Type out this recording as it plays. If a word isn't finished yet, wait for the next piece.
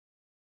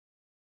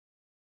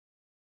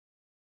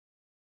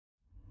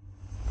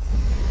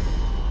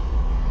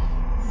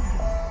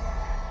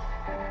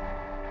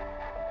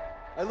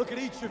I look at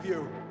each of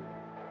you,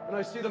 and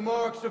I see the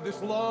marks of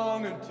this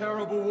long and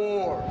terrible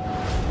war.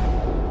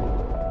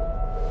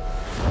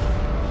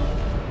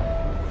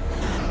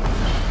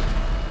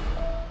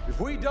 If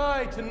we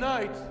die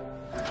tonight,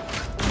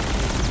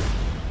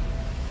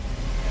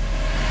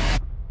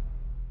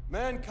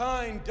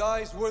 mankind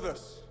dies with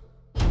us.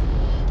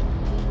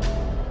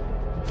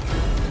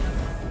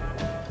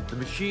 The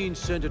machine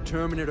sent a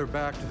Terminator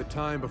back to the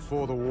time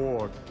before the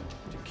war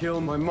to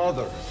kill my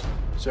mother,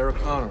 Sarah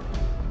Connor.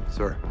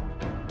 Sir,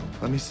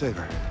 let me save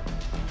her.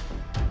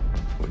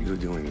 What you're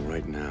doing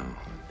right now,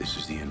 this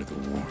is the end of the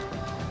war.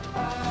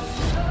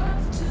 I'd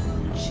love to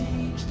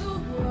change the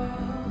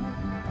world,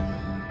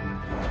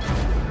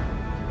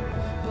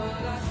 but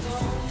I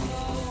don't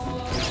know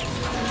what to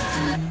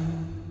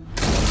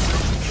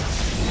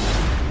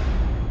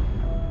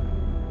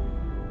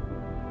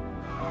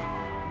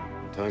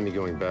do. Time you're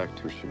going back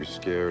to, she'll be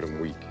scared and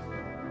weak.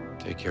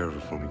 Take care of her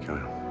for me,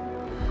 Kyle.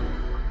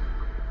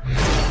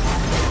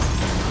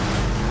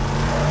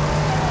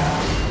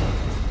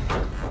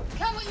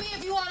 Come with me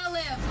if you want to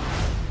live.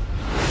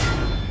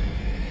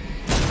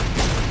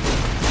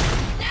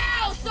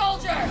 Now,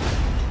 soldier!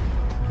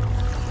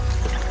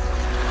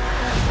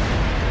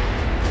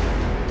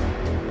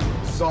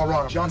 This is all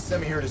wrong. John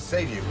sent me here to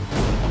save you.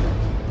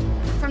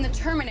 From the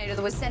Terminator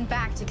that was sent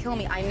back to kill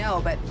me, I know,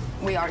 but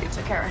we already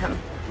took care of him.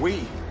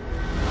 We?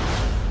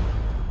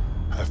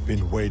 I've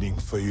been waiting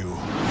for you.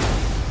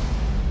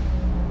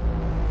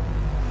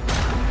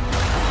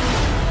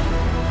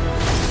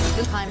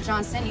 The time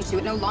John sent you to,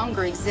 it no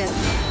longer exists.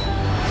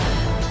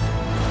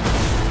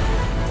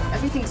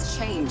 Everything's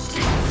changed.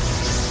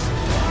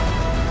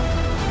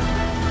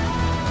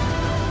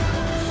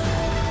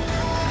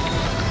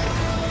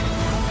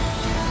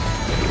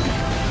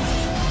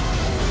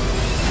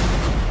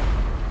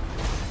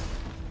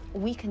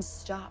 We can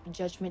stop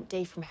Judgment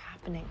Day from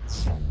happening.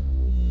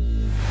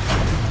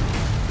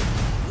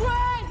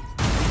 Run!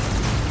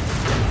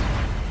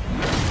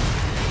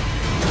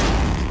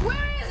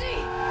 Where is he?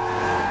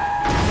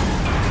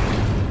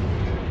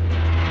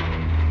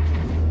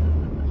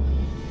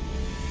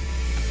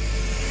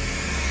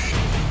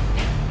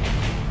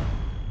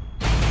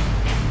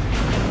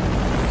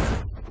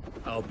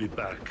 I'll be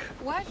back.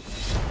 What?